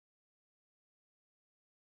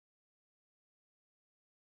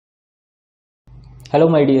Hello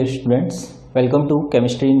my dear students, welcome to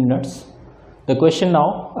Chemistry in Minutes. The question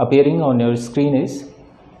now appearing on your screen is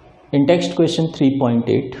Intext Question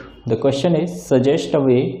 3.8. The question is suggest a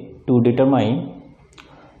way to determine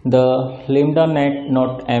the lambda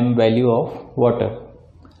naught m value of water.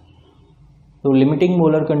 तो limiting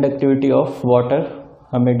molar conductivity of water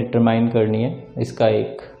हमें determine करनी है, इसका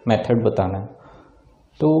एक method बताना है।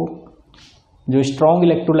 तो जो स्ट्रॉन्ग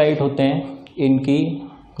इलेक्ट्रोलाइट होते हैं इनकी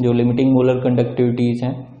जो लिमिटिंग मोलर कंडक्टिविटीज़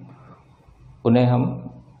हैं उन्हें हम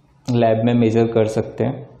लैब में मेज़र कर सकते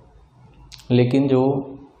हैं, लेकिन जो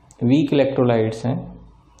वीक इलेक्ट्रोलाइट्स हैं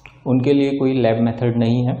उनके लिए कोई लैब मेथड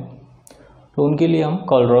नहीं है, तो उनके लिए हम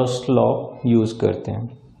कोलरॉस लॉ यूज़ करते हैं।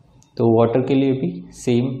 तो वाटर के लिए भी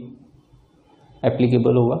सेम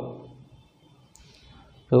एप्लीकेबल होगा।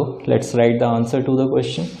 तो let's write the answer to the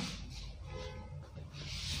question.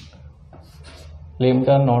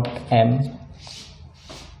 Lambda naught m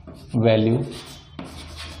value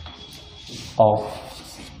of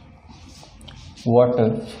water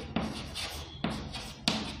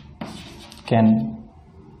can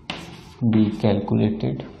be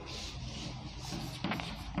calculated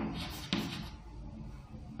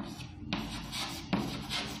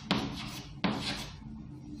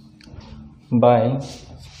by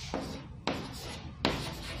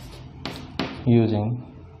using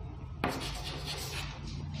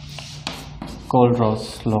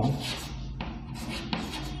Kohlrausch law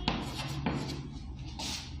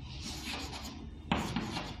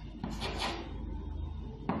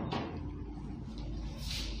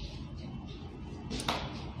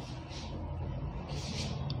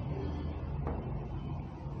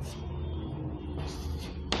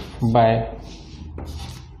by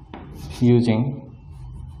using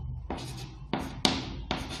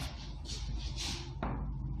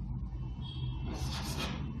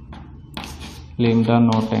lambda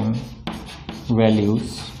naught m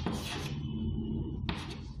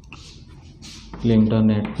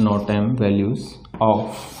values of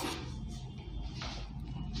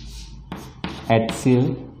HCl,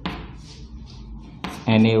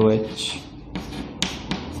 NaOH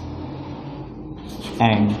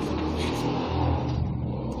and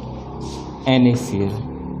NaCl.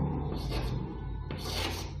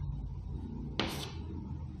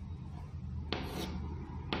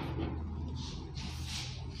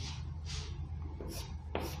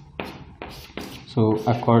 So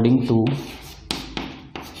according to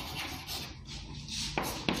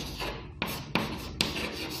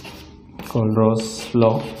Kohlrausch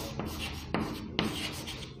law,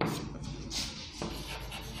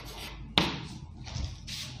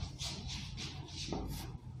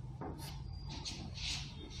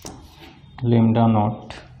 lambda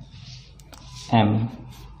naught m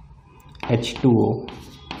H2O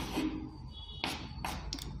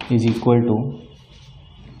is equal to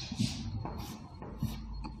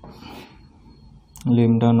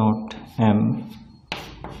lambda naught m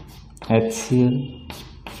HCl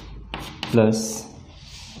plus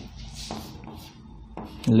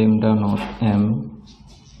lambda naught m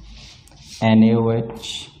NaOH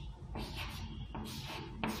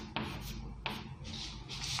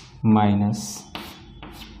minus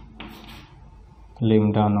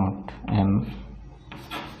lambda naught m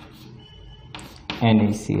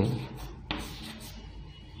NaCl.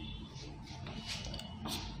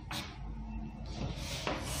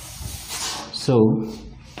 So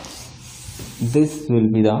this will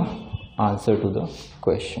be the answer to the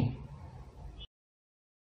question.